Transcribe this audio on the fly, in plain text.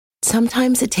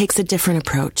Sometimes it takes a different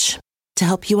approach to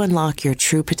help you unlock your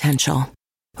true potential.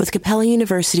 With Capella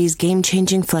University's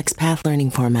game-changing FlexPath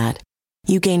learning format,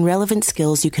 you gain relevant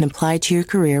skills you can apply to your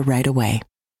career right away.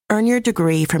 Earn your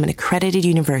degree from an accredited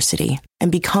university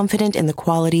and be confident in the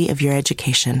quality of your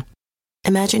education.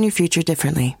 Imagine your future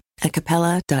differently at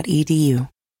capella.edu.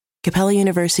 Capella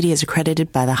University is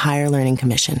accredited by the Higher Learning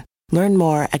Commission. Learn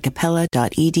more at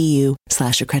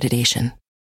capella.edu/accreditation.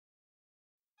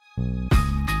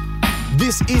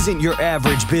 This isn't your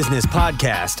average business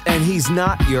podcast, and he's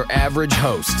not your average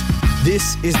host.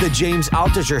 This is the James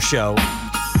Altucher Show.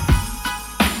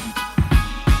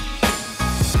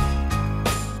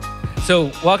 So,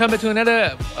 welcome to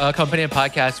another Companion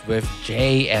Podcast with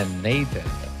Jay and Nathan.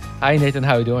 Hi, Nathan.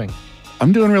 How are you doing?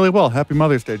 I'm doing really well. Happy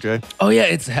Mother's Day, Jay. Oh, yeah.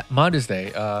 It's Mother's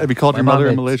Day. Have you called your mother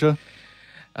in Malaysia?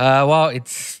 Well,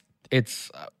 it's. Yeah,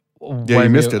 you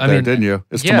missed it there, didn't you?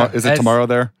 Is it tomorrow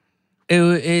there?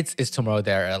 It's tomorrow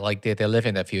there. Like they live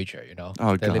in the future, you know.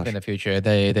 Oh, they gosh. live in the future.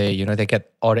 They they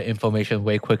get all the information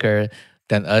way quicker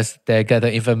than us. They get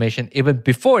the information even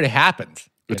before it happens.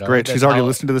 It's great. She's already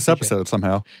listened to this episode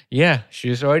somehow. Yeah,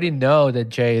 she's already know that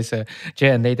Jay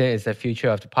and Nathan is the future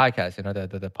of the podcast. You know,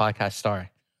 the podcast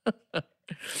star.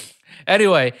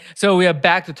 Anyway, so we are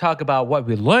back to talk about what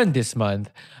we learned this month.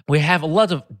 We have a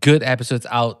lot of good episodes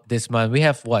out this month. We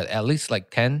have at least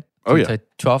like 10 to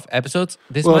 12 episodes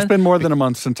this month? Well, it's been more than a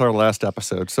month since our last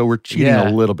episode, so we're cheating a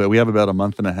little bit. We have about a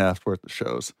month and a half worth of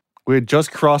shows. We had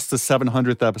just crossed the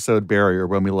 700th episode barrier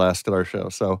when we last did our show,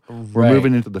 so we're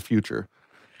moving into the future.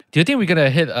 Do you think we're going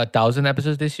to hit 1,000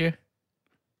 episodes this year?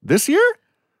 This year?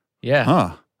 Yeah.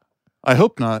 Huh. I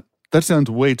hope not. That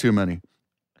sounds way too many.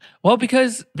 Well,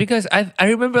 because I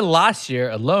remember last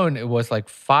year alone, it was like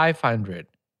 500.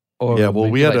 Or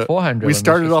we had like 400. We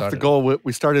started off the goal. We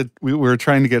were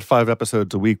trying to get 5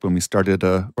 episodes a week when we started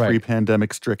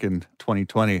pre-pandemic stricken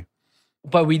 2020.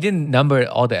 But we didn't number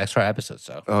all the extra episodes,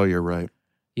 so. Oh, you're right.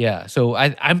 Yeah, so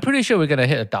I'm pretty sure we're gonna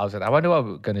hit 1,000. I wonder what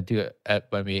we're gonna do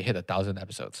when we hit 1,000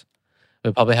 episodes.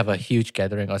 We'll probably have a huge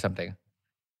gathering or something.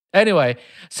 Anyway,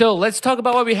 so let's talk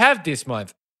about what we have this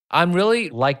month. I'm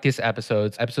really like this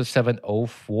episode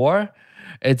 704.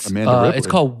 It's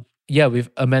called with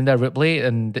Amanda Ripley,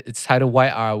 and it's titled "Why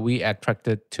Are We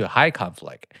Attracted to High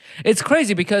Conflict?" It's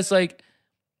crazy because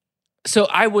so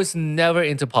I was never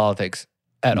into politics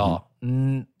at all.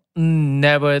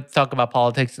 Never talk about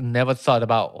politics, never thought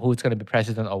about who's going to be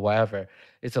president or whatever.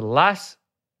 It's the last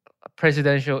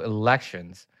presidential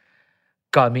elections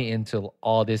got me into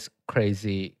all these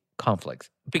crazy conflicts.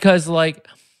 Because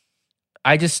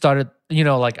I just started,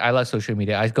 I like social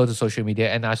media. I go to social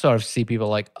media and I sort of see people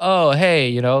like, oh,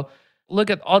 hey, look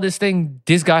at all this thing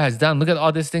this guy has done. Look at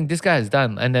all this thing this guy has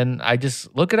done. And then I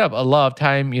just look it up. A lot of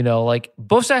time,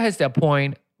 both sides has their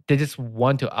point. They just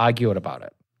want to argue about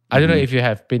it. I don't know if you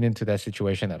have been into that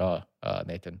situation at all,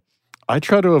 Nathan. I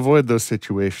try to avoid those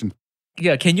situations.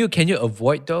 Yeah, can you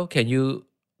avoid though? Did you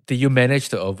manage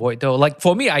to avoid though? Like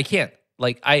for me, I can't.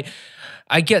 Like I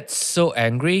get so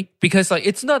angry because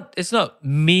it's not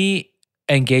me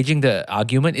engaging the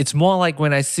argument. It's more like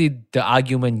when I see the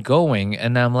argument going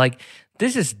and I'm like,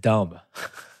 this is dumb.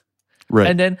 Right.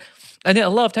 And then a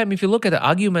lot of time if you look at the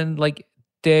argument,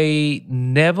 they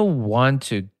never want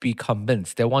to be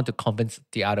convinced. They want to convince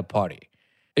the other party.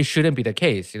 It shouldn't be the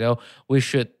case, We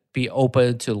should be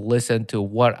open to listen to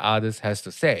what others has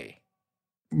to say.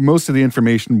 Most of the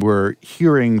information we're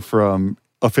hearing from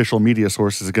official media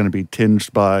sources is going to be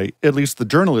tinged by at least the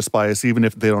journalist bias, even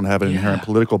if they don't have an inherent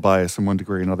political bias in one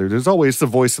degree or another. There's always the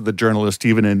voice of the journalist,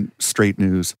 even in straight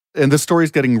news. And the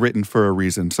story's getting written for a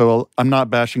reason. So I'm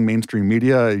not bashing mainstream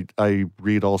media. I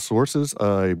read all sources.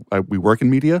 We work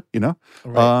in media,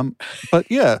 Right.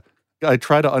 But yeah, I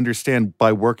try to understand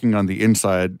by working on the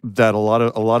inside that a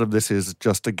lot of this is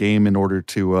just a game in order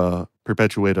to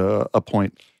perpetuate a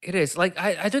point. It is.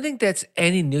 I don't think there's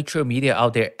any neutral media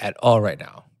out there at all right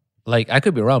now. I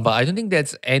could be wrong, but I don't think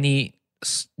there's any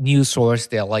news source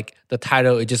there. The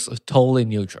title is just totally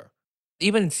neutral.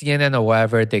 Even CNN or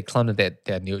whatever, they claim that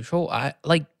they're neutral.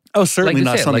 Certainly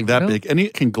not something that big. Any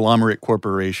conglomerate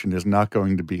corporation is not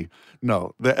going to be.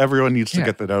 No, everyone needs to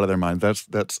get that out of their mind.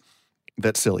 That's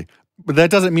silly. But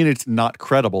that doesn't mean it's not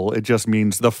credible. It just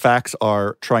means the facts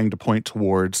are trying to point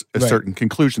towards a certain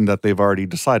conclusion that they've already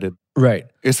decided. Right.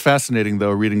 It's fascinating,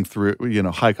 though, reading through,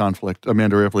 High Conflict,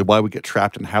 Amanda Ripley, why we get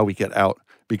trapped and how we get out.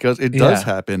 Because it does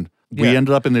happen. We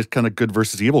ended up in this kind of good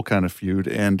versus evil kind of feud.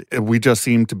 And we just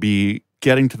seem to be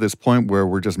getting to this point where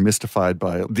we're just mystified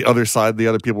by the other side, the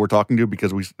other people we're talking to,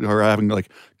 because we are having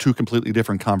two completely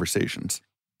different conversations.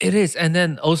 It is. And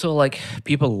then also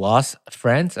people lost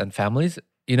friends and families,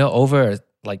 over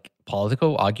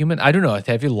political argument. I don't know.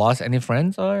 Have you lost any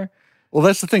friends or? Well,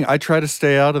 that's the thing. I try to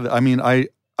stay out of it. I mean,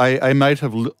 I might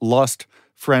have lost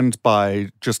friends by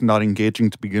just not engaging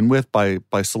to begin with,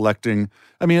 by selecting.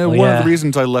 I mean, one of the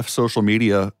reasons I left social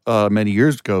media many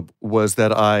years ago was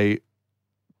that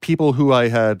people who I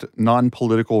had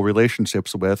non-political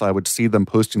relationships with, I would see them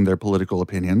posting their political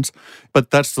opinions, but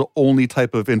that's the only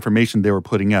type of information they were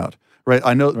putting out, right?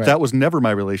 I know that was never my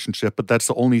relationship, but that's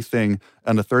the only thing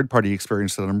and a third-party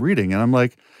experience that I'm reading. And I'm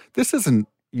like, this isn't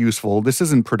useful. This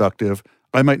isn't productive.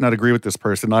 I might not agree with this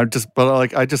person.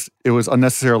 It was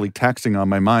unnecessarily taxing on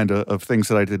my mind of things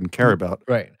that I didn't care about.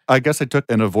 Right. I guess I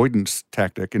took an avoidance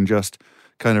tactic and just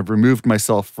kind of removed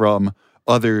myself from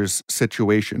others'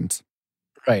 situations.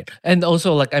 Right. And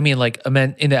also, in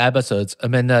the episodes,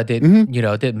 Amanda did,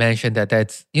 did mention that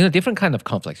that's, different kind of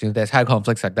conflicts. There's high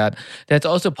conflicts like that. There's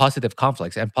also positive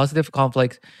conflicts. And positive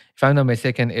conflicts, if I'm not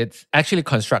mistaken, it's actually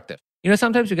constructive.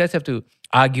 Sometimes you guys have to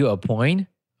argue a point.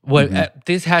 Well,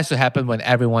 this has to happen when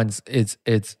everyone's it's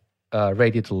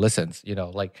ready to listen,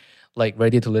 like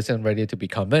ready to listen, ready to be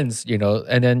convinced,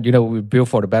 and then, we build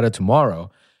for the better tomorrow.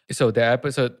 So the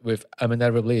episode with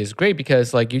Amanda Ripley is great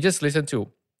because, you just listen to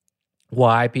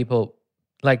why people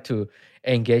like to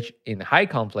engage in high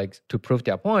conflicts to prove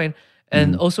their point.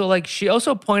 And also, she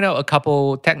also point out a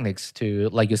couple techniques to,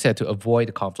 like you said, to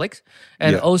avoid conflicts.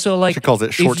 And also, she calls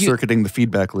it short-circuiting the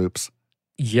feedback loops.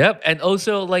 Yep. And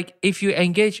also, if you're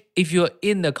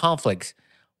in the conflicts,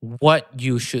 what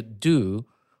you should do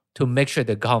to make sure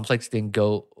the conflicts didn't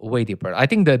go way deeper. I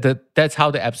think that's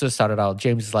how the episode started out.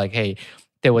 James is like, hey,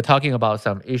 they were talking about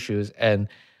some issues, and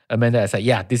Amanda is like,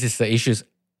 yeah, this is the issues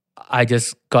I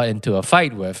just got into a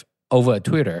fight with over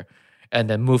Twitter, and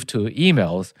then moved to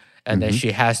emails, and then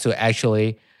she has to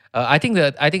actually. I think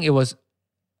it was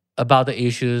about the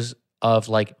issues of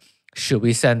should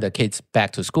we send the kids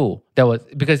back to school? That was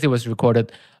because it was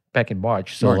recorded back in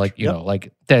March, so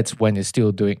that's when it's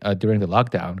still during the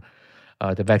lockdown.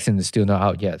 The vaccine is still not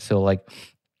out yet, so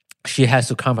she has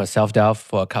to calm herself down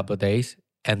for a couple of days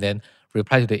and then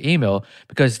reply to the email,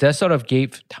 because that sort of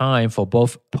gave time for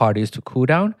both parties to cool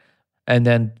down. And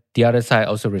then the other side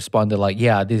also responded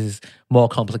yeah, this is more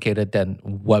complicated than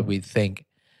what we think,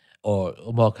 or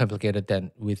more complicated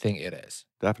than we think it is.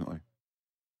 Definitely.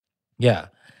 Yeah.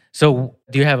 So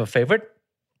do you have a favorite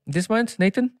this month,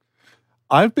 Nathan?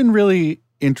 I've been really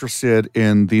interested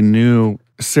in the new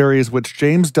series, which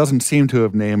James doesn't seem to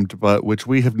have named, but which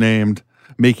we have named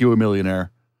Make You a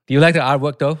Millionaire. Do you like the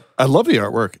artwork, though? I love the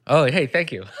artwork. Oh, hey,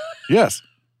 thank you. Yes.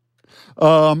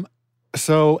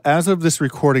 So as of this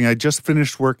recording, I just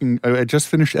finished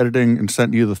editing and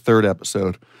sent you the third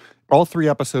episode. All 3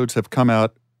 episodes have come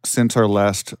out since our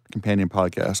last Companion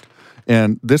podcast.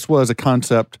 And this was a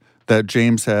concept that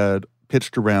James had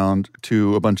pitched around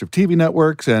to a bunch of TV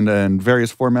networks and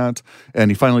various formats.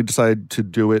 And he finally decided to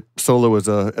do it solo as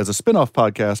a spin-off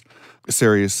podcast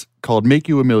series called Make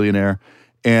You a Millionaire.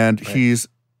 And he's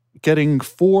getting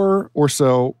 4 or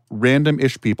so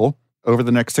random-ish people. Over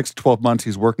the next 6 to 12 months,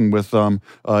 he's working with them,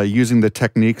 using the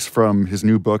techniques from his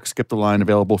new book, Skip the Line,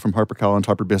 available from HarperCollins,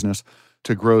 Harper Business,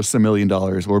 to gross $1 million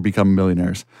or become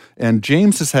millionaires. And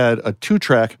James has had a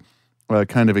 2-track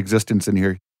kind of existence in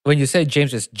here. When you say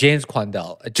James, it's James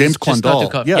Quandel. James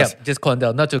Quandel, yes. Yeah, just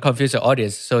Quandel, not to confuse the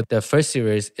audience. So the first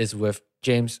series is with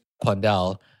James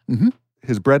Quandel. Mm-hmm.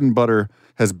 His bread and butter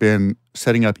has been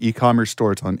setting up e-commerce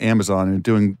stores on Amazon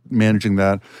and managing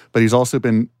that. But he's also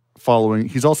been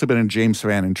a James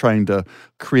fan and trying to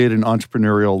create an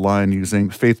entrepreneurial line using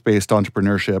faith-based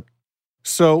entrepreneurship.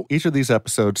 So each of these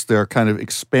episodes, they're kind of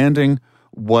expanding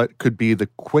what could be the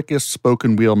quickest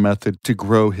spoken wheel method to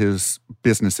grow his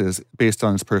businesses based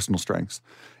on his personal strengths.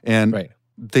 And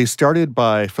they started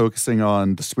by focusing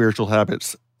on the spiritual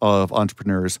habits of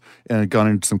entrepreneurs and gone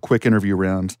into some quick interview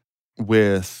rounds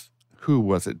with, who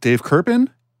was it? Dave Kerpen?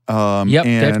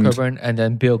 Dave Kerpen, and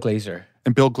then Bill Glazer.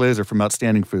 And Bill Glazer from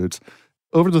Outstanding Foods.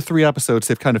 Over the 3 episodes,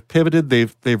 they've kind of pivoted.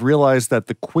 They've realized that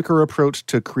the quicker approach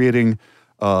to creating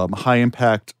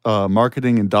high-impact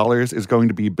marketing in dollars is going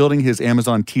to be building his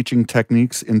Amazon teaching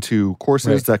techniques into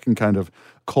courses that can kind of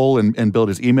cull and build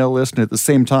his email list. And at the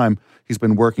same time, he's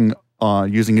been working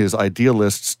on using his idea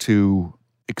lists to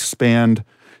expand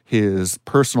his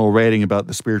personal writing about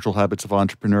the spiritual habits of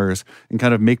entrepreneurs and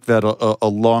kind of make that a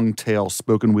long-tail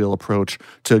spoken wheel approach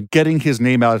to getting his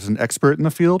name out as an expert in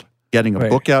the field, getting a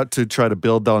book out to try to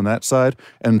build on that side.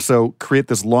 And so create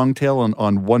this long tail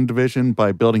on one division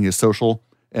by building his social,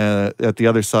 at the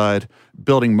other side,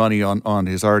 building money on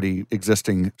his already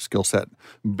existing skill set,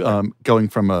 going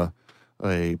from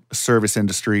a service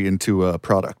industry into a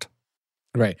product.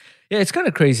 Right. Yeah, it's kind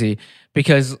of crazy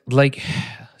because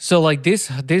So like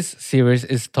this series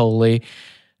is totally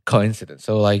coincidence.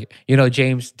 So like,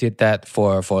 James did that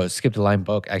for Skip the Line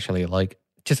book, actually, like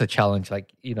just a challenge.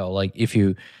 Like, like if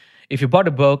you bought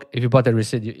the book, if you bought the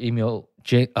receipt, you email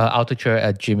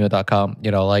autoture@gmail.com,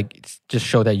 like just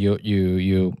show that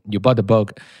you bought the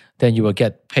book, then you will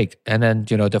get picked. And then,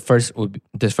 the first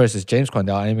is James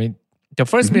Crandall. I mean, the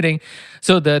first meeting,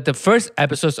 so the first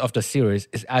episodes of the series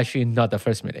is actually not the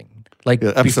first meeting. Like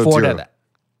before zero. that.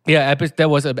 Yeah, that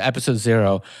was episode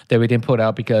 0 that we didn't put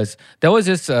out because that was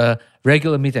just a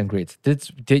regular meet and greet.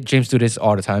 James do this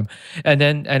all the time, and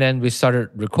then we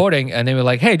started recording, and then we're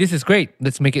like, hey, this is great.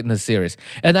 Let's make it in a series.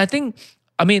 And I think,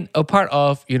 a part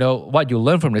of what you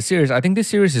learn from the series, I think this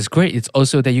series is great. It's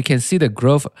also that you can see the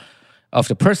growth of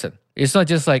the person. It's not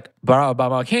just like Barack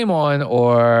Obama came on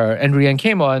or Andrew Yang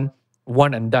came on,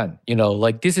 one and done.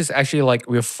 Like this is actually like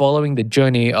we're following the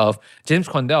journey of James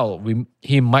Crandall.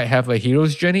 He might have a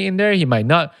hero's journey in there. He might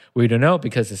not. We don't know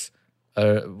because it's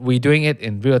we're doing it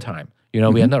in real time. We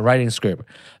are not writing script.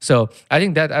 So I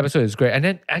think that episode is great. And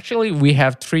then actually we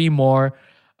have three more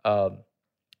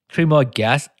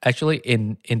guests actually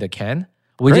in the can.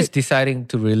 We're just deciding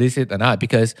to release it or not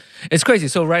because it's crazy.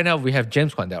 So right now we have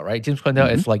James Crandall, right? James Crandall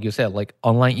is, like you said, like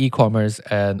online e-commerce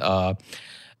and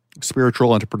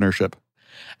spiritual entrepreneurship.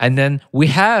 And then we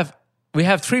have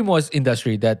 3 more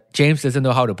industry that James doesn't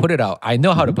know how to put it out. I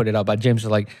know how to put it out, but James is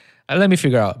like, let me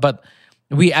figure out. But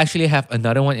we actually have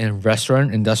another one in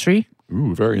restaurant industry.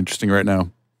 Ooh, very interesting right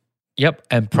now. Yep,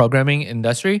 and programming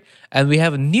industry. And we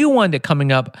have a new one that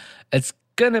coming up. It's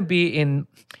gonna be in,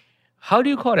 how do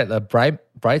you call it? A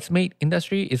bridesmaid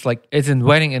industry? It's in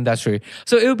wedding industry.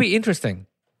 So it will be interesting.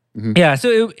 Yeah,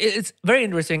 so it's very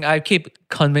interesting. I keep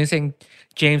convincing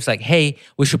James like, hey,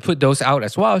 we should put those out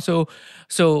as well. So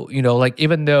like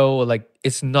even though like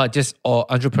it's not just all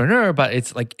entrepreneur, but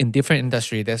it's like in different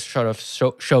industry, that's sort of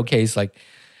showcase like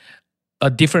a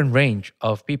different range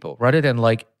of people rather than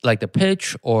like the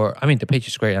pitch or the pitch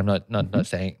is great. I'm not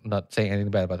saying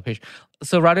anything bad about the pitch.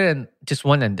 So rather than just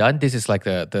one and done, this is like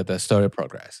the story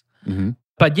progress.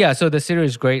 But yeah, so the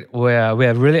series is great. We are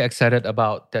really excited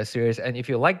about that series. And if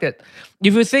you like that,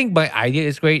 if you think my idea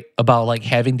is great about like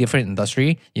having different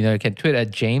industry, you can tweet at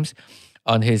James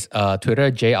on his Twitter,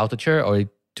 JAutoture, or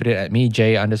tweet it at me,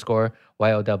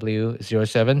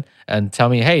 JY_YOW07, and tell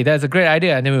me, hey, that's a great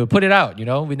idea. And then we'll put it out.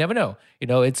 We never know.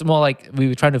 It's more like we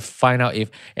were trying to find out if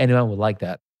anyone would like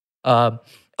that.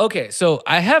 Okay, so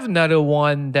I have another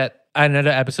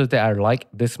episode that I like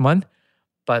this month,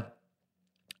 but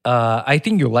I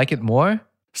think you like it more.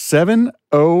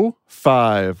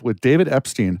 705 with David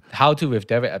Epstein. How to with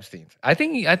David Epstein. I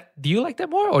think, do you like that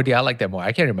more or do I like that more?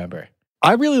 I can't remember.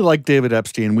 I really like David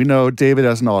Epstein. We know David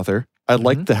as an author. I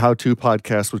like the How To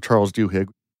podcast with Charles Duhigg.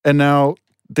 And now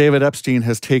David Epstein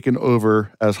has taken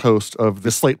over as host of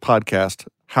the Slate podcast,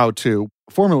 How To,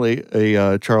 formerly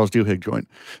a Charles Duhigg joint.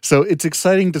 So it's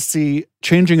exciting to see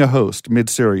changing a host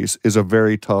mid-series is a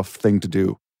very tough thing to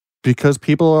do. Because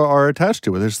people are attached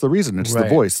to it. It's the reason. It's the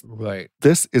voice. Right.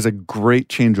 This is a great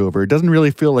changeover. It doesn't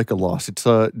really feel like a loss. It's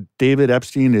David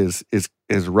Epstein is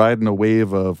riding a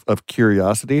wave of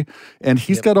curiosity, and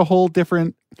he's got a whole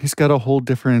different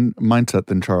mindset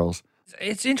than Charles.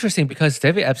 It's interesting because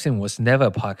David Epstein was never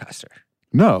a podcaster.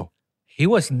 No, he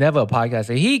was never a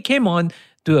podcaster. He came on,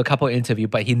 do a couple interviews,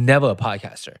 but he never a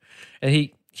podcaster. And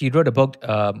he wrote a book,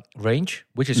 Range,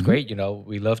 which is great.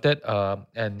 We loved it.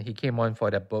 And he came on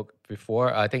for that book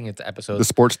before. I think it's episode... The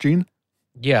Sports Gene?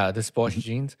 Yeah, The Sports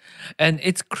Genes. And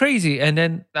it's crazy. And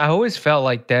then I always felt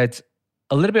like there's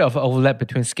a little bit of overlap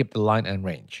between Skip the Line and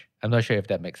Range. I'm not sure if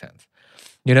that makes sense.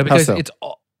 Because How so?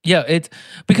 it's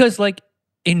because like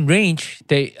in Range,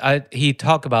 he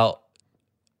talked about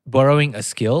borrowing a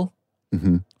skill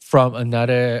from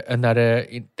another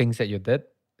things that you did.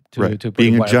 To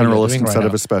being a generalist instead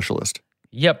of a specialist.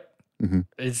 Yep.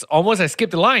 It's almost like Skip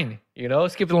the Line.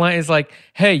 Skip the Line is like,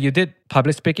 hey, you did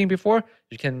public speaking before.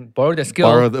 You can borrow the skill.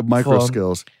 Borrow the micro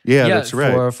skills. Yeah, that's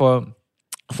right. For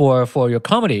your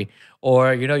comedy,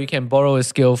 or you can borrow a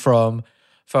skill from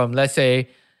let's say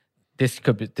this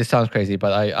sounds crazy,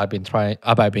 but I've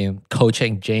been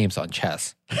coaching James on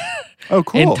chess. Oh,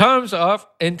 cool. In terms of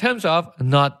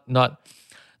not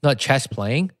chess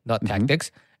playing, not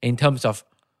tactics. In terms of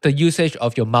the usage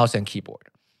of your mouse and keyboard.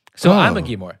 So I'm a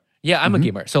gamer. Yeah, I'm a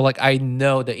gamer. So like I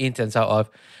know the ins and outs of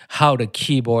how the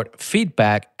keyboard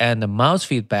feedback and the mouse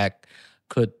feedback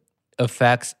could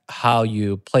affect how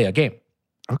you play a game.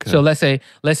 Okay. So let's say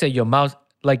your mouse,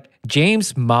 like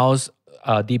James' mouse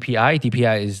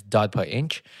DPI is dot per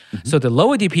inch. So the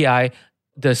lower DPI,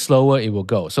 the slower it will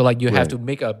go. So like you have to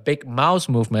make a big mouse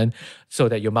movement so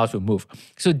that your mouse will move.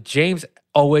 So James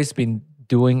always been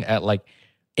doing at like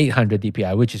 800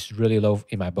 DPI, which is really low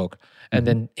in my book. And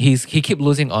then he keep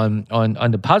losing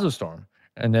on the puzzle storm.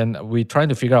 And then we're trying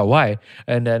to figure out why.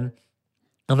 And then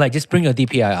I'm like, just bring your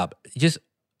DPI up. Just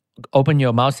open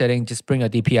your mouse setting, just bring your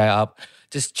DPI up.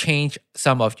 Just change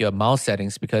some of your mouse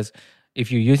settings, because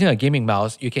if you're using a gaming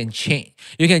mouse, you can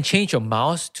change your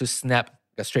mouse to snap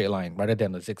a straight line rather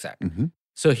than a zigzag.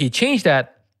 So he changed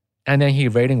that, and then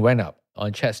his rating went up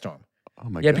on ChatStorm. Oh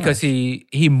my Yeah, gosh. because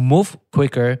he moved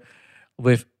quicker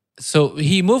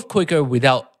he moved quicker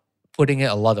without putting in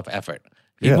a lot of effort.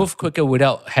 He moved quicker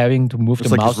without having to move It's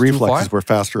the like mouse his too far. reflexes were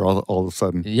faster all of a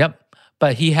sudden. Yep.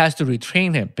 But he has to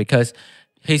retrain him because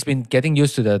he's been getting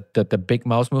used to the big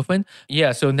mouse movement.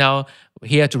 Yeah, so now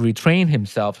he had to retrain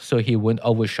himself so he wouldn't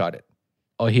overshot it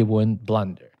or he wouldn't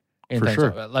blunder. For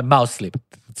sure. Like mouse sleep,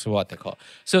 that's what they call it.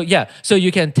 So yeah, so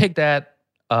you can take that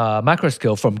macro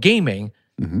skill from gaming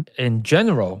in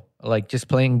general, like just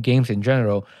playing games in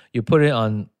general, you put it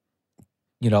on,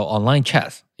 online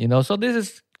chess, So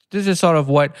this is sort of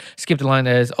what Skip the Line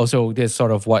is. Also, this is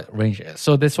sort of what Range is.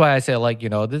 So that's why I say, like,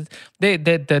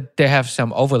 they have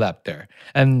some overlap there.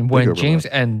 And when James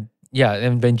and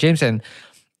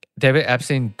David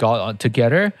Epstein got on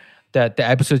together, that the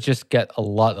episodes just get a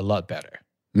lot better.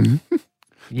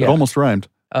 It almost rhymed.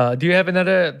 Do you have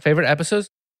another favorite episode?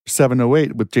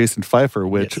 708 with Jason Pfeiffer,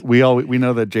 which we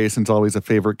know that Jason's always a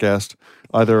favorite guest,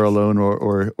 either alone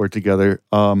or together.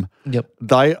 Yep.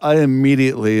 I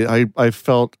immediately I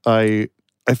felt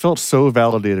so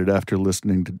validated after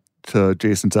listening to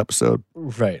Jason's episode.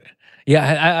 Right. Yeah,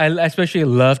 I especially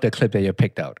love the clip that you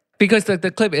picked out, because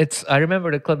the clip, I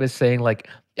remember the clip is saying like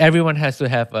everyone has to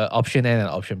have an option A and an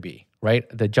option B, right?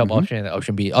 The job option and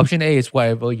option B. Option A is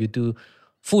whatever you do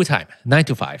full-time, 9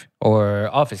 to 5, or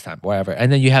office time, whatever.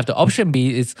 And then you have the option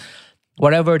B is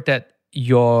whatever that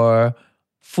your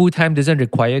full-time doesn't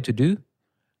require to do,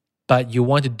 but you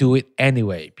want to do it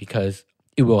anyway because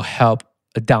it will help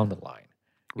down the line.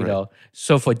 You know?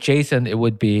 So for Jason, it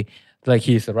would be like,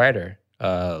 he's a writer.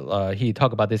 He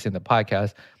talked about this in the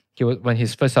podcast. When he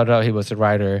first started out, he was a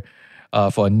writer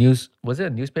for a news. Was it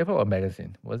a newspaper or a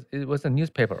magazine? It was a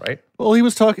newspaper, right? Well, he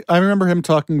was talking. I remember him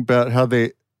talking about how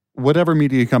whatever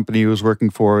media company he was working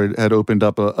for had opened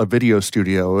up a video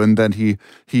studio, and then he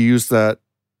used that.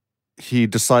 He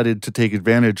decided to take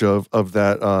advantage of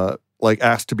that. Like,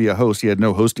 asked to be a host. He had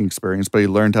no hosting experience, but he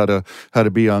learned how to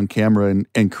be on camera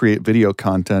and create video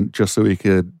content just so he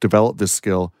could develop this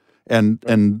skill. And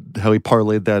how he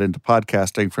parlayed that into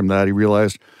podcasting. From that, he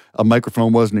realized a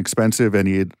microphone wasn't expensive, and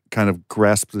he had kind of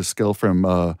grasped the skill from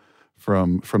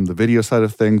the video side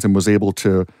of things, and was able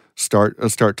to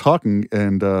start talking.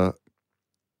 And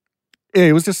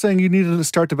he was just saying you needed to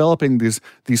start developing these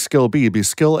skill B. Be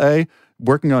skill A.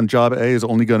 Working on job A is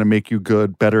only going to make you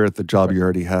better at the job you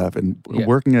already have, and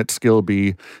working at skill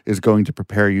B is going to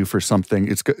prepare you for something.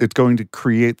 It's going to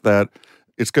create that.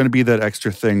 It's going to be that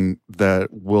extra thing that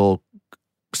will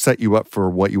set you up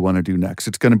for what you want to do next.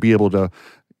 It's going to be able to,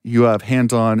 you have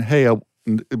hands-on,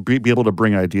 be able to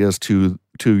bring ideas to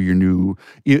your new,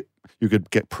 you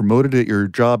could get promoted at your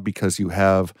job because you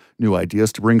have new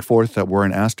ideas to bring forth that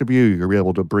weren't asked of you. You're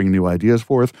able to bring new ideas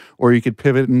forth, or you could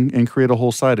pivot and create a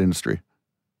whole side industry.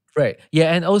 Right.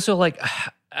 Yeah, and also, like,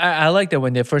 I like that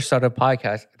when they first started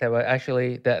podcast, there were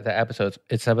actually the episodes,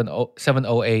 it's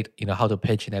 708, how to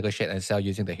pitch, negotiate, and sell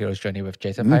using the hero's journey with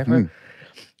Jason Pfeiffer.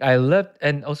 I loved,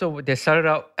 and also they started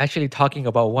out actually talking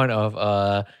about one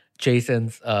of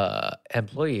Jason's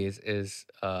employees is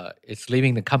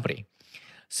leaving the company.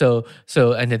 So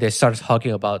and then they started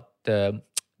talking about the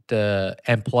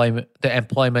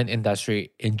employment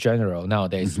industry in general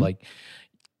nowadays. Like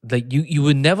you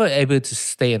would never able to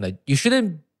stay you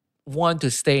shouldn't want to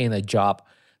stay in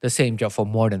the same job for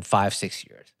more than 5-6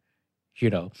 years,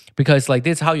 because like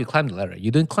this is how you climb the ladder. You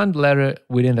don't climb the ladder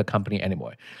within the company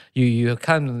anymore. You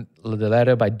climb the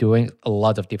ladder by doing a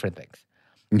lot of different things,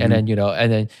 and then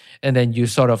and then you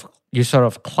sort of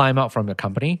climb out from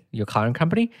your current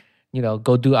company,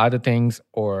 go do other things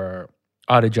or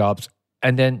other jobs,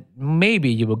 and then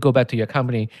maybe you will go back to your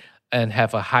company and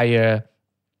have a higher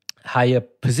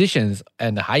positions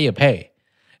and higher pay,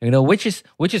 which is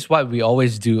what we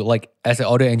always do. Like, as an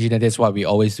audio engineer, that's what we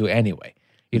always do anyway.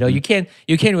 You can't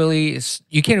really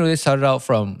start it out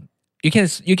from, you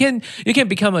can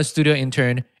become a studio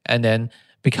intern and then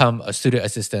become a studio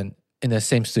assistant in the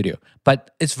same studio,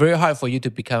 but it's very hard for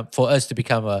us to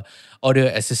become a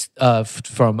audio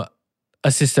from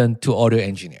assistant to audio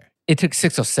engineer. It took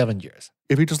 6 or 7 years.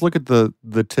 If you just look at the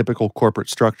typical corporate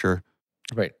structure,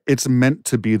 right, it's meant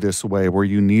to be this way, where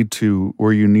you need to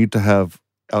have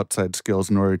outside skills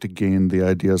in order to gain the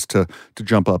ideas to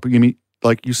jump up. You mean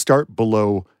like you start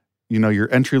below,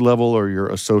 your entry level or your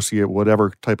associate,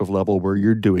 whatever type of level where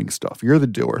you're doing stuff. You're the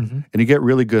doer, and you get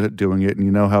really good at doing it, and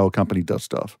you know how a company does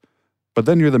stuff. But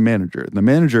then you're the manager. And the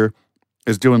manager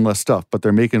is doing less stuff, but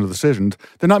they're making the decisions.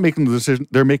 They're not making the decision.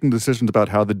 They're making decisions about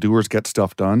how the doers get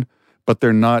stuff done, but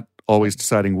they're not always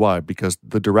deciding why, because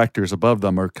the directors above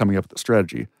them are coming up with the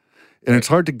strategy. And it's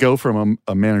hard to go from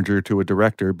a manager to a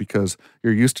director because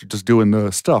you're used to just doing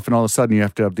the stuff, and all of a sudden you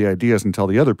have to have the ideas and tell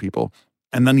the other people.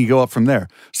 And then you go up from there.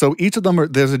 So each of them,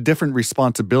 there's a different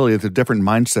responsibility, there's a different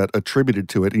mindset attributed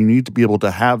to it. And you need to be able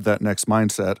to have that next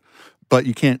mindset. But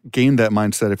you can't gain that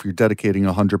mindset if you're dedicating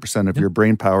 100% of your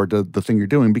brain power to the thing you're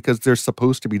doing, because there's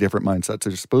supposed to be different mindsets.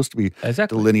 They're supposed to be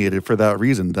delineated for that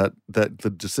reason, that the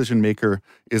decision maker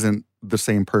isn't the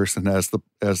same person as the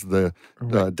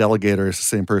delegator is the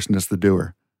same person as the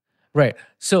doer. Right.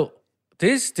 So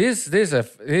this is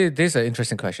an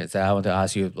interesting question that I want to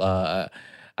ask you.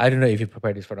 I don't know if you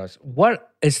prepared this for us.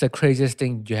 What is the craziest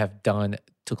thing you have done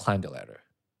to climb the ladder?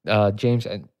 James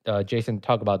and Jason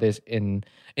talk about this in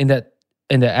the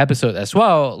episode as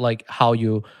well, like how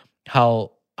do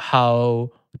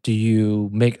you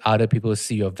make other people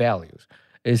see your values?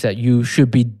 Is that you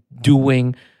should be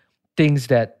doing things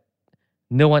that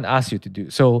no one asked you to do.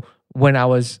 So when I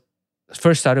was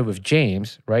first started with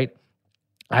James, right,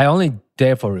 I only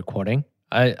there for recording.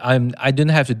 I didn't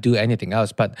have to do anything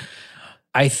else, but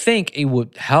I think it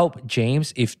would help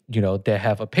James if they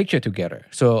have a picture together.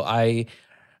 So I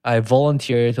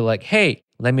volunteered to like, hey,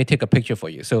 let me take a picture for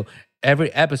you. So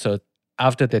every episode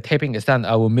after the taping is done,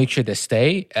 I will make sure they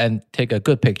stay and take a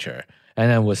good picture,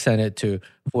 and then we'll send it to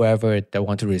whoever they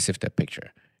want to receive that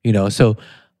picture. So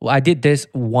I did this.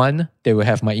 One, they will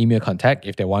have my email contact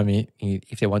if they want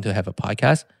to have a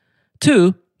podcast.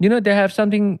 Two, they have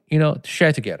something to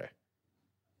share together.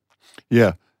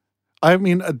 Yeah, I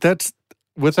mean that's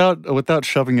without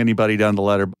shoving anybody down the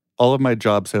ladder. All of my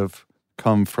jobs have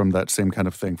come from that same kind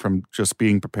of thing, from just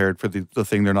being prepared for the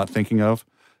thing they're not thinking of.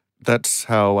 That's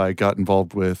how I got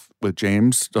involved with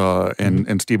James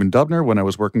and Stephen Dubner when I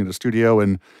was working at a studio,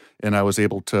 and I was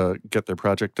able to get their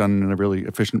project done in a really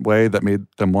efficient way that made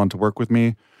them want to work with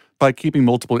me. By keeping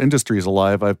multiple industries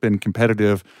alive, I've been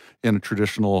competitive in a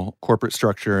traditional corporate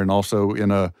structure and also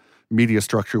in a media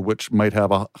structure which might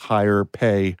have a higher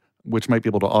pay, which might be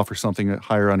able to offer something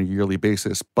higher on a yearly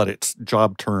basis, but its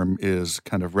job term is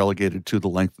kind of relegated to the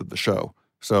length of the show.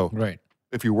 So right.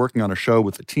 If you're working on a show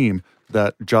with a team,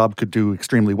 that job could do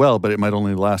extremely well, but it might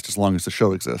only last as long as the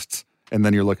show exists. And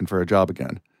then you're looking for a job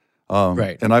again.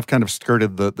 Right. And I've kind of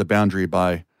skirted the boundary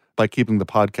by keeping the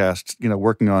podcast,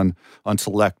 working on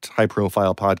select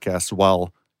high-profile podcasts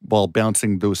while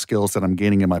bouncing those skills that I'm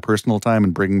gaining in my personal time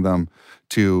and bringing them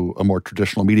to a more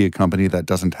traditional media company that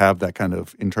doesn't have that kind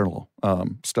of internal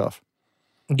stuff.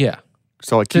 Yeah.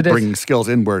 So I keep bringing skills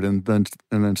inward and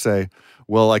then say,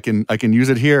 well, I can use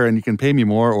it here and you can pay me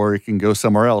more, or it can go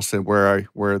somewhere else where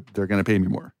they're going to pay me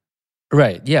more.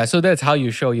 Right. Yeah. So that's how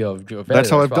you show your value. That's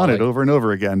how I've done it over and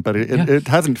over again. But it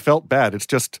hasn't felt bad. It's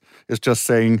just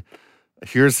saying,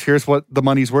 here's what the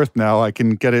money's worth now. I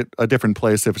can get it a different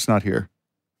place if it's not here.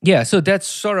 Yeah, so that's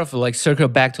sort of like circle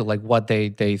back to like what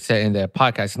they said in their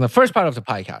podcast. In the first part of the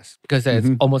podcast, because it's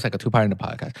almost like a two-part in the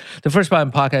podcast. The first part in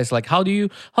the podcast is like, how do you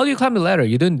climb the ladder?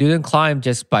 You didn't climb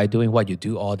just by doing what you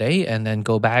do all day and then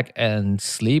go back and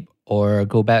sleep or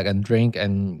go back and drink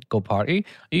and go party.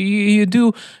 You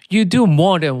do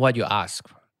more than what you ask.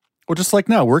 Well, just like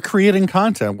now, we're creating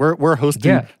content. We're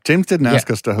hosting. Yeah. James didn't ask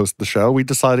us to host the show. We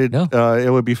decided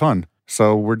it would be fun,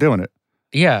 so we're doing it.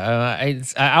 Yeah,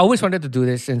 I always wanted to do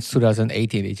this since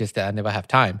 2018. It's just that I never have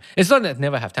time. It's not that I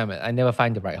never have time. I never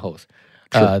find the right host,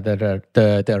 sure.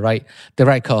 the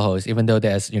right co-host. Even though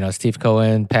there's Steve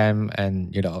Cohen, Pam,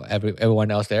 and everyone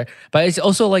else there. But it's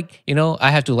also like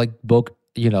I have to like book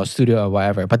studio or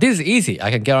whatever. But this is easy.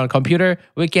 I can get on a computer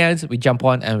weekends. We jump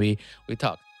on and we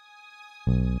talk.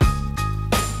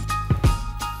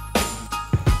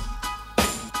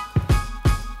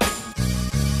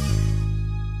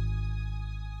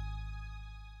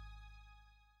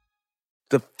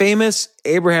 The famous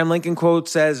Abraham Lincoln quote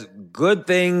says, "Good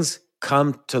things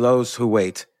come to those who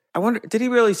wait." I wonder, did he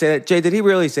really say that? Jay, did he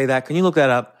really say that? Can you look that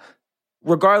up?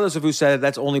 Regardless of who said it,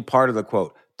 that's only part of the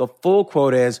quote. The full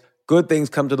quote is, "Good things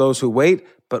come to those who wait,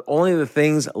 but only the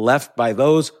things left by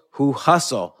those who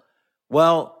hustle."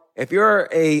 Well, if you're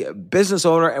a business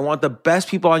owner and want the best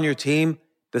people on your team,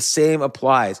 the same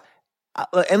applies.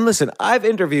 And listen, I've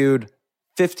interviewed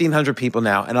 1,500 people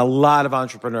now and a lot of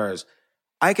entrepreneurs.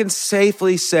 I can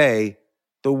safely say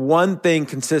the one thing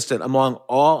consistent among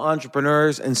all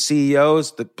entrepreneurs and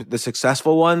CEOs, the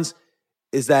successful ones,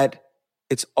 is that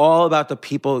it's all about the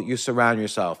people you surround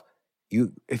yourself.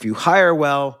 If you hire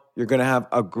well, you're going to have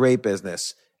a great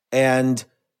business. And,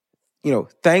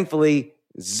 thankfully,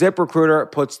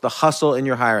 ZipRecruiter puts the hustle in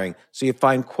your hiring so you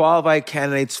find qualified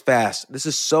candidates fast. This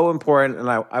is so important, and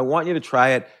I want you to try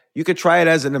it. You could try it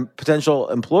as a potential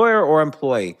employer or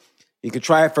employee. You could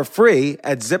try it for free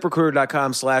at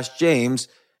ZipRecruiter.com/James.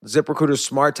 ZipRecruiter's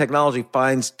smart technology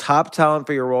finds top talent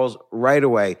for your roles right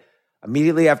away.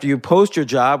 Immediately after you post your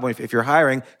job, if you're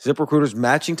hiring, ZipRecruiter's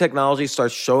matching technology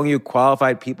starts showing you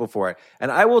qualified people for it.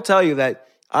 And I will tell you that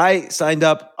I signed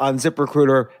up on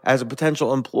ZipRecruiter as a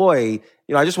potential employee.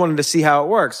 I just wanted to see how it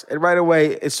works. And right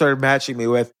away, it started matching me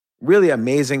with really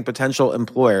amazing potential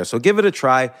employers. So give it a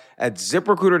try at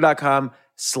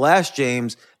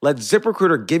ZipRecruiter.com/James. Let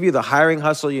ZipRecruiter give you the hiring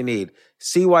hustle you need.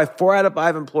 See why 4 out of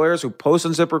 5 employers who post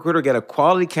on ZipRecruiter get a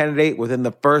quality candidate within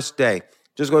the first day.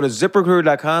 Just go to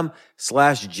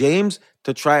ZipRecruiter.com/James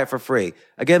to try it for free.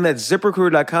 Again, that's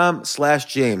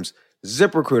ZipRecruiter.com/James.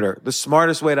 ZipRecruiter, the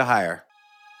smartest way to hire.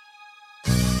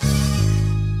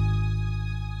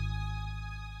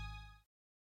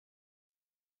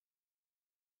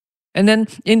 And then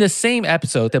in the same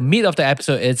episode, the meat of the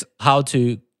episode is how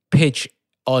to pitch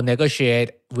or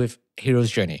negotiate with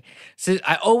Hero's Journey. So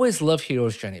I always love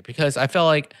Hero's Journey because I felt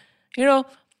like,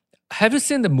 have you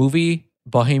seen the movie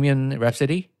Bohemian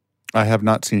Rhapsody? I have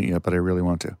not seen it yet, but I really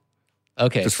want to.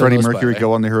 Okay. Does Freddie Mercury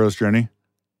go on the hero's journey?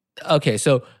 Okay,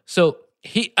 so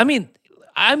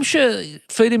I'm sure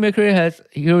Freddie Mercury has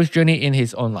hero's journey in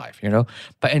his own life,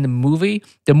 But in the movie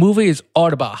is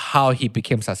all about how he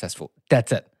became successful.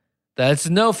 That's it. There's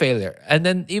no failure. And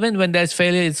then even when there's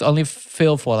failure, it's only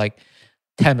fail for like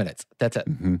 10 minutes. That's it.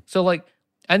 Mm-hmm.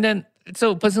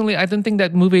 So personally, I don't think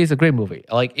that movie is a great movie.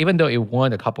 Like, even though it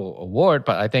won a couple awards,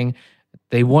 but I think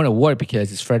they won award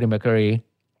because it's Freddie Mercury,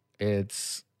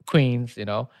 it's Queens,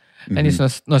 and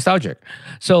it's nostalgic.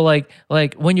 So like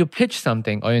when you pitch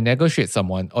something or you negotiate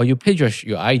someone or you pitch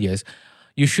your ideas,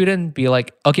 you shouldn't be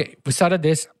like, okay, we started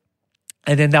this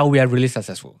and then now we are really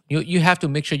successful. You have to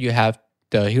make sure you have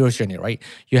the hero's journey, right?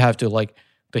 You have to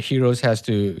the heroes has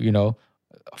to,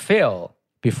 fail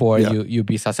before you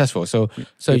be successful. So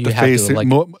you have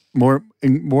to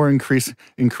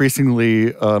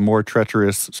increasingly more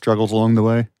treacherous struggles along the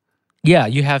way. Yeah,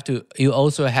 you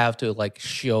also have to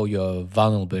show your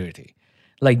vulnerability.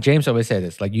 Like James always said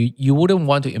this, you wouldn't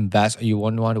want to invest or you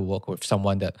wouldn't want to work with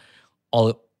someone that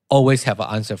always have an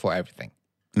answer for everything.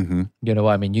 Mm-hmm. You know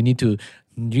what I mean? You need to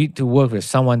work with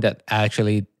someone that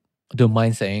actually don't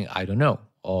mind saying, I don't know,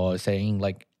 or saying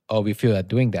we feel like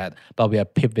doing that, but we are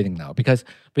pivoting now. Because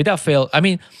without fail,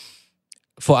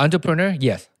 for entrepreneur,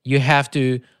 yes, you have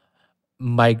to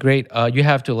migrate, you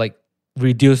have to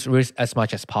reduce risk as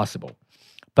much as possible.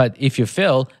 But if you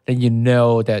fail, then you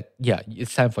know that,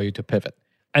 it's time for you to pivot.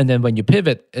 And then when you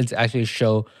pivot, it's actually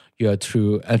show your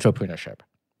true entrepreneurship.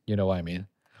 You know what I mean?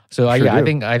 So I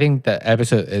think that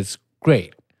episode is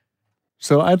great.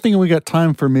 So I think we got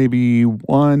time for maybe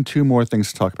 1-2 more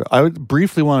things to talk about. I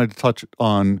briefly wanted to touch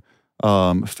on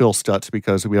Phil Stutz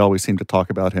because we always seem to talk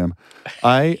about him.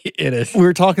 It is. We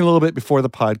were talking a little bit before the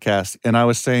podcast, and I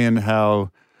was saying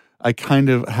how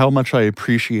much I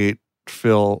appreciate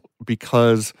Phil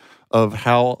because of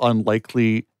how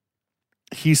unlikely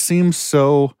he seems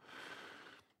so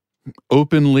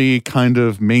openly kind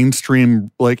of mainstream.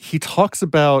 He talks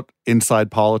about inside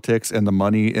politics and the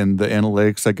money and the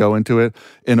analytics that go into it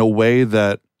in a way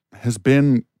that has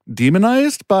been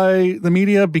demonized by the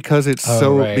media because it's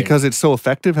so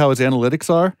effective how his analytics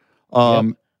are,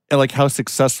 and how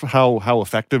successful, how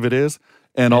effective it is,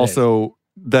 and also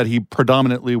that he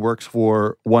predominantly works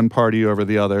for one party over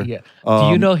the other. Yeah. Do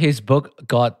you know his book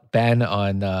got banned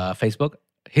on Facebook?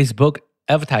 His book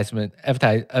advertisement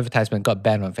got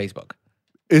banned on Facebook.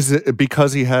 Is it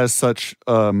because he has such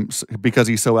because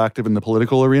he's so active in the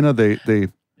political arena? Do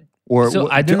you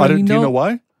know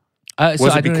why?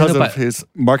 Was it because of his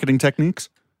marketing techniques?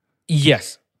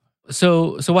 Yes.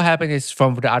 So what happened is,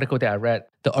 from the article that I read,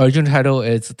 the original title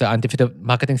is The Undefeated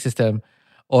Marketing System,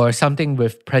 or something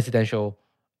with presidential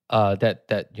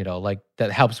that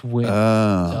helps win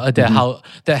that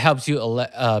helps you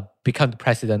become the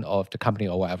president of the company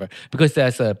or whatever, because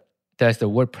there's the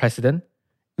word president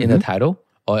in the title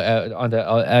or on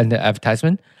the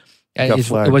advertisement, and it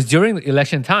was during the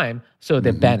election time, so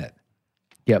they banned it.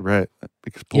 Yeah, right.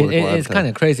 It's kind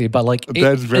of crazy, but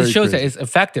it shows that it's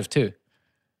effective too.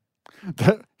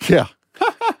 Yeah.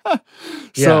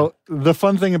 So the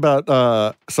fun thing about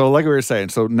like we were saying,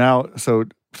 so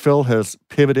Phil has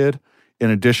pivoted in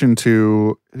addition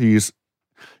to he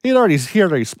had already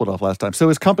split off last time. So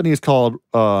his company is called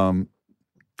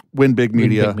Win Big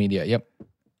Media. Win Big Media, yep.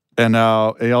 And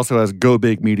now he also has Go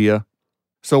Big Media.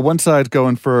 So one side's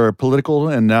going for political,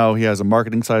 and now he has a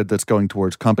marketing side that's going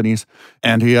towards companies.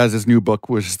 And he has his new book,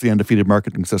 which is The Undefeated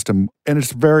Marketing System. And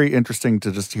it's very interesting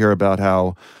to just hear about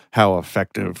how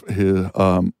effective his,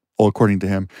 according to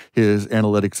him, his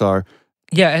analytics are.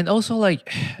 Yeah, and also like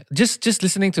just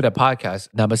listening to the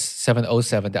podcast number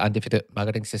 707, The Undefeated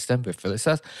Marketing System with Philip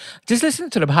Sass, just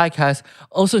listening to the podcast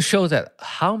also shows that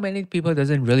how many people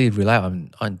doesn't really rely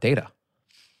on data.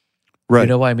 Right. You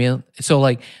know what I mean? So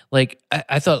like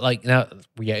I thought like now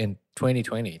we are in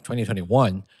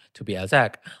 2021 to be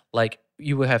exact, like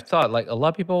you would have thought like a lot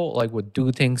of people like would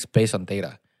do things based on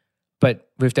data. But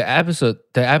with the episode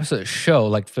show,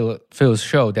 like Phil's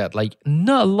show, that like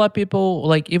not a lot of people,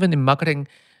 like even in marketing,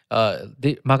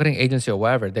 the marketing agency or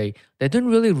whatever, they don't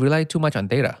really rely too much on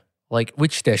data, like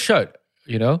which they should,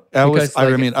 you know. I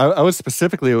was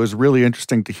specifically, it was really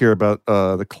interesting to hear about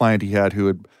the client he had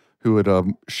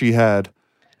she had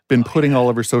been putting all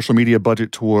of her social media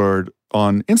budget toward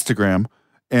on Instagram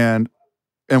and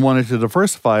wanted to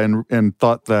diversify and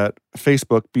thought that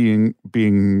Facebook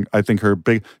being I think her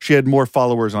big, she had more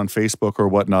followers on Facebook or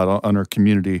whatnot on her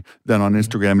community than on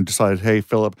Instagram, and decided, hey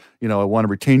Philip, I want to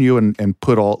retain you and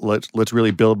put let's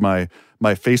really build my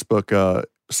Facebook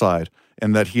side.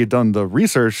 And that he had done the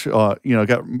research,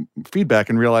 got feedback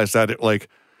and realized that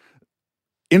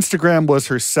Instagram was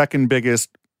her second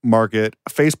biggest market.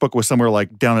 Facebook was somewhere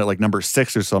like down at like number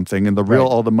 6 or something, and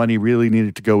all the money really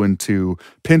needed to go into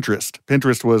Pinterest.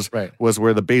 Pinterest was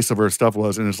where the base of her stuff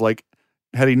was, and it's like,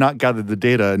 had he not gathered the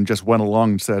data and just went along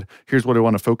and said, here's what I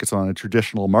want to focus on, a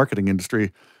traditional marketing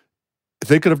industry,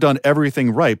 they could have done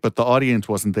everything right, but the audience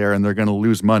wasn't there, and they're going to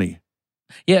lose money.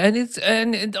 Yeah,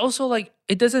 and it also like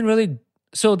it doesn't really,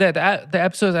 so that the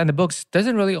episodes and the books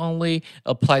doesn't really only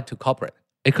apply to corporate.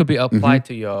 It could be applied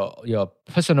to your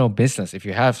personal business if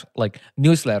you have like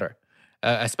newsletter,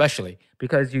 especially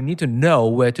because you need to know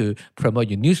where to promote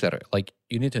your newsletter. Like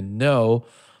you need to know,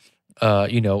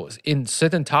 in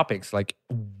certain topics, like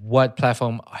what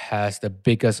platform has the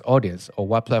biggest audience or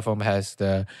what platform has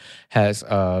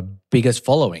biggest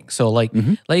following. So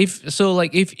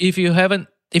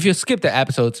if you skip the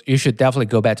episodes, you should definitely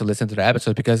go back to listen to the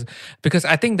episode because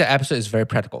I think the episode is very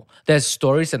practical. There's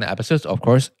stories in the episodes, of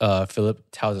course. Philip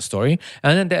tells a story,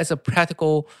 and then there's a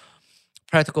practical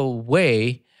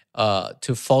way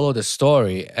to follow the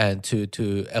story and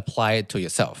to apply it to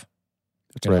yourself.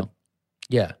 That's right.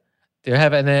 Yeah. Do you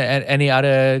have any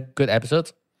other good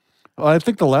episodes? Well, I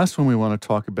think the last one we want to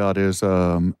talk about is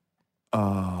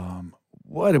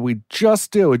what did we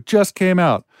just do? It just came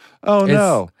out. Oh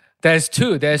no. There's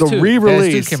two. The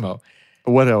re-release. There's two came out.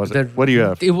 What was it? What do you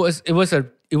have? It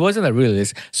wasn't a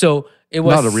re-release. So it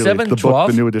was not a re-release. 712. The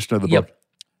book, the new edition of the book.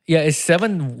 Yeah, it's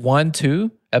 712,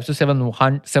 episode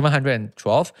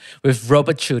 712 with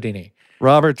Robert Cialdini.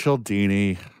 Robert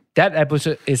Cialdini. That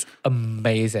episode is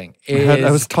amazing. I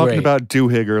was talking about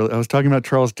Duhigg earlier. I was talking about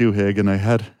Charles Duhigg, and I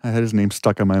had his name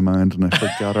stuck in my mind, and I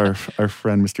forgot our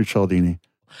friend Mr. Cialdini.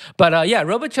 But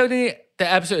Robert Cialdini,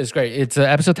 the episode is great. Its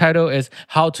episode title is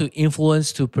how to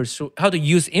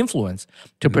use influence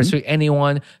to pursue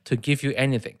anyone to give you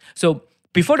anything. So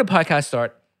before the podcast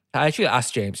started, I actually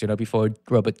asked James, before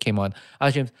Robert came on, I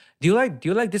asked James, do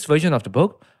you like this version of the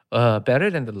book better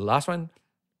than the last one?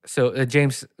 So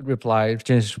James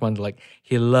responded like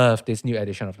he loved this new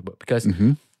edition of the book because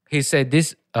he said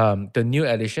this the new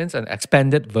editions, an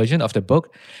expanded version of the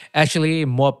book, actually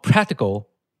more practical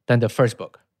than the first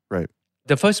book. Right.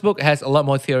 The first book has a lot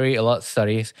more theory, a lot of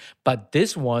studies, but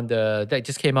this one, that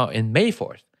just came out in May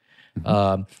 4th,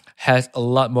 has a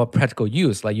lot more practical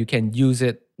use. Like you can use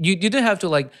it. You don't have to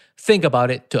like think about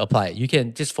it to apply it. You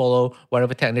can just follow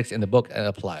whatever techniques in the book and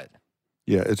apply it.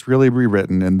 Yeah, it's really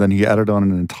rewritten, and then he added on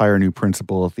an entire new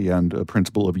principle at the end, a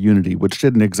principle of unity, which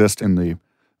didn't exist in the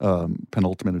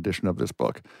penultimate edition of this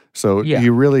book. So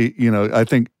he really, I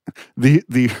think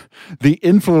the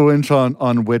influence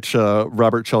on which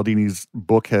Robert Cialdini's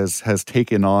book has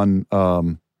taken on,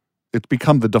 it's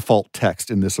become the default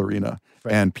text in this arena.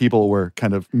 Right. And people were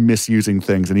kind of misusing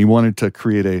things, and he wanted to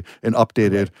create an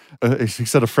updated. Right. He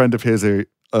said a friend of his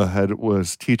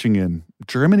was teaching in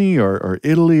Germany or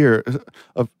Italy or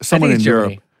someone in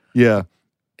Europe. Yeah.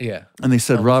 And they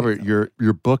said, Robert,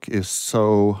 your book is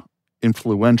so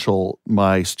influential,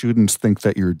 my students think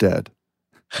that you're dead.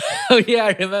 Oh yeah,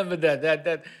 I remember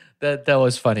that. That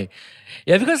was funny.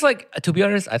 Yeah, because like to be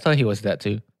honest, I thought he was dead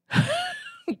too.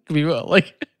 We were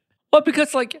like, well,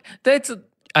 because like that's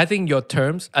I think the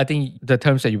terms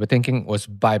that you were thinking was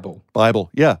Bible. Bible.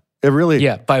 Yeah. It really.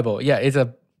 Yeah, Bible. Yeah, it's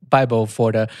a Bible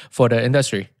for the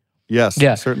industry. Yes,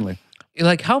 Yeah. certainly.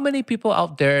 Like how many people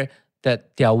out there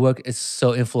that their work is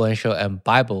so influential and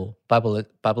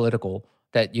Biblical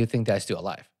that you think they're still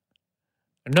alive?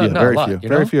 No, Yeah, not very a lot. few. You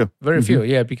Very know? few. Very few.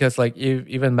 Yeah, because like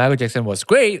even Michael Jackson was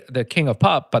great, the king of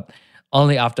pop, but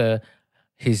only after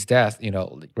his death,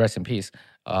 rest in peace.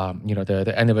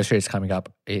 The anniversary is coming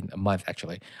up in a month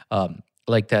actually.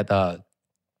 Like that.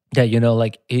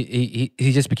 Like he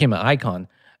just became an icon,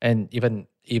 and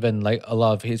even like a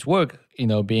lot of his work,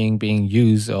 being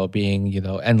used or being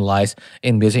analyzed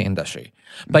in music industry.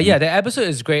 But yeah, the episode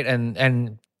is great,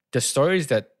 and the stories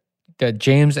that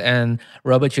James and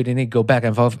Robert Cialdini go back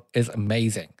and forth is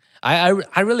amazing. I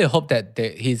really hope that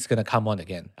he's gonna come on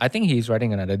again. I think he's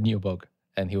writing another new book,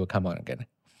 and he will come on again.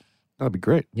 That'd be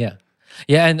great. Yeah,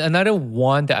 and another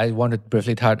one that I want to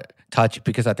briefly touch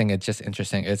because I think it's just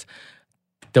interesting is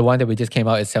the one that we just came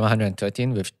out is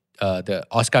 713 with the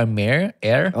Oscar Mayer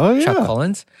heir, Oh, yeah. Chuck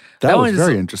Collins. That one was is-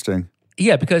 very interesting.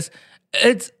 Yeah, because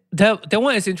it's that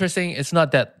one is interesting. It's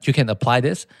not that you can apply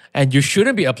this, and you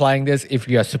shouldn't be applying this if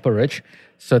you are super rich,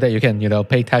 so that you can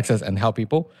pay taxes and help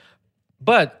people.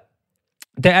 But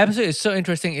the episode is so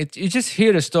interesting. You just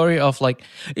hear the story of like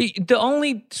the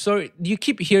only story you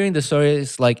keep hearing the story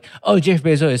is like, oh, Jeff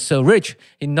Bezos is so rich,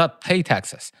 he not pay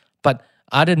taxes. But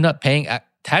other than not paying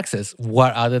taxes,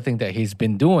 what other thing that he's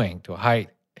been doing to hide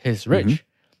his rich?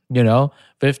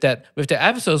 With the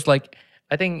episodes, like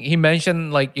I think he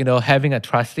mentioned like having a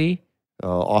trustee.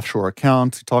 Offshore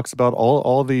accounts. He talks about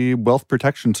all the wealth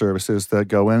protection services that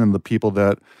go in and the people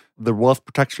that the wealth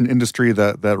protection industry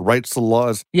that writes the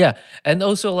laws. Yeah, and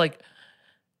also like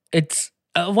it's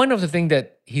one of the things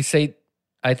that he said.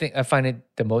 I think I find it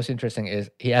the most interesting is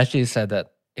he actually said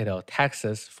that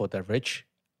taxes for the rich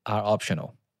are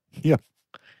optional. Yeah.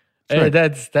 That's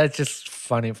right. That's just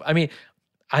funny. I mean,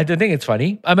 I don't think it's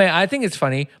funny. I mean, I think it's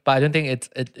funny, but I don't think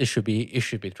it should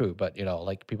be true. But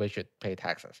like people should pay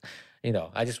taxes.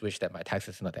 I just wish that my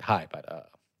taxes are not that high. But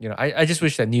I just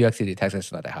wish that New York City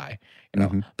taxes are not that high.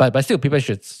 But still, people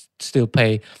should still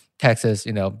pay taxes.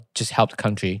 Just help the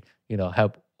country.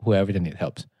 Help whoever they need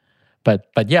help. But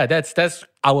yeah, that's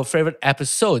our favorite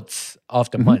episodes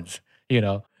of the month.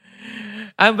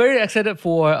 I'm very excited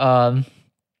for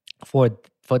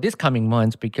this coming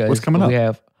month because What's coming up? We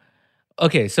have.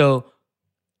 Okay, so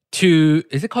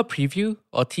is it called preview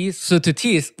or tease? So to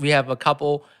tease, we have a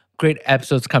couple great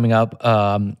episodes coming up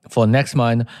for next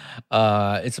month.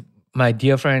 It's my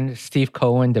dear friend Steve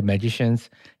Cohen, the Magicians.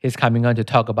 He's coming on to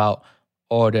talk about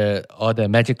all the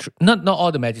magic. Not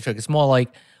all the magic tricks.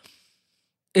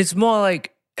 It's more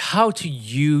like how to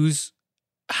use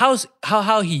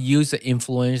how he used the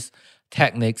influence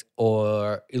techniques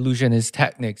or illusionist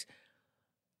techniques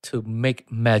to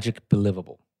make magic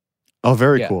believable. Oh,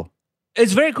 very cool.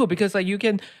 It's very cool because like you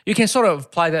can sort of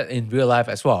apply that in real life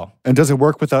as well. And does it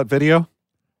work without video?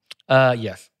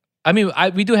 Yes. I mean,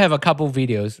 we do have a couple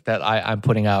videos that I'm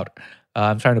putting out.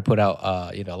 I'm trying to put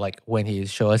out, like when he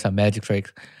shows us some magic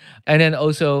tricks. And then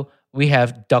also we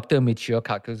have Dr. Michio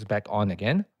Kaku's back on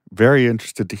again. Very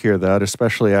interested to hear that,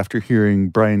 especially after hearing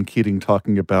Brian Keating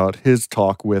talking about his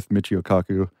talk with Michio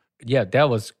Kaku. Yeah, that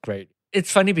was great.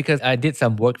 It's funny because I did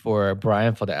some work for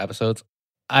Brian for the episodes.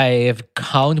 I have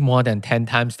counted more than 10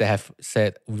 times they have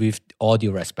said with all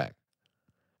due respect.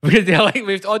 Because they're like,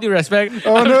 with all due respect.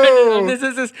 Oh, no.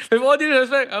 This with all due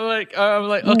respect. I'm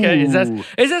like, okay, is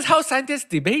this how scientists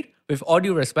debate? With all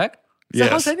due respect? Is that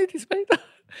how Yes. scientists debate?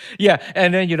 Yeah,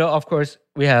 and then, of course,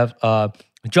 we have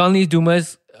John Lee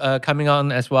Dumas coming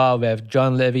on as well. We have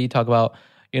John Levy talk about,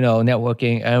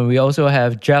 networking. And we also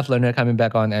have Jeff Lerner coming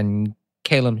back on and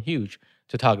Caleb Hughes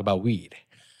to talk about weed.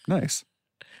 Nice.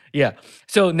 Yeah.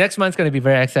 So next month's going to be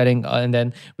very exciting. And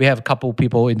then we have a couple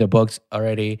people in the books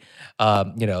already.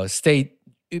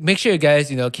 Make sure you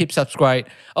guys, keep subscribed.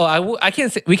 Oh,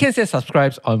 we can't say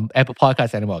subscribes on Apple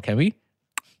Podcasts anymore, can we?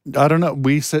 I don't know.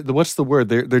 We said, what's the word?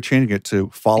 They're changing it to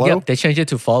follow. Yep, they changed it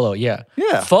to follow. Yeah.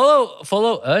 Yeah.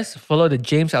 Follow us. Follow the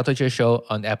James Altucher Show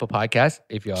on Apple Podcasts.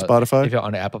 If you're Spotify. If you're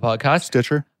on the Apple Podcast.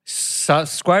 Stitcher.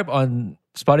 Subscribe on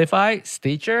Spotify,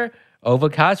 Stitcher,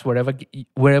 Overcast, wherever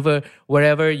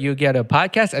you get a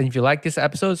podcast. And if you like this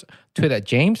episode, tweet at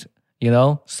James,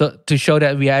 so to show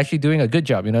that we are actually doing a good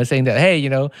job, saying that, hey,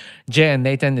 Jay and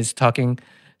Nathan is talking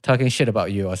shit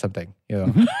about you or something,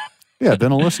 Yeah,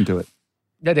 then I'll listen to it.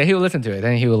 Yeah, then he will listen to it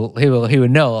and he will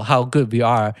know how good we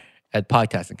are at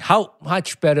podcasting, how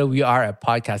much better we are at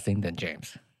podcasting than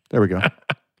James. There we go.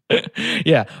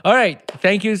 Yeah. All right.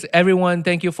 Thank you, everyone.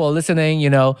 Thank you for listening.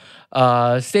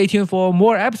 Stay tuned for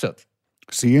more episodes.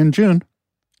 See you in June.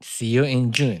 See you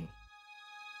in June.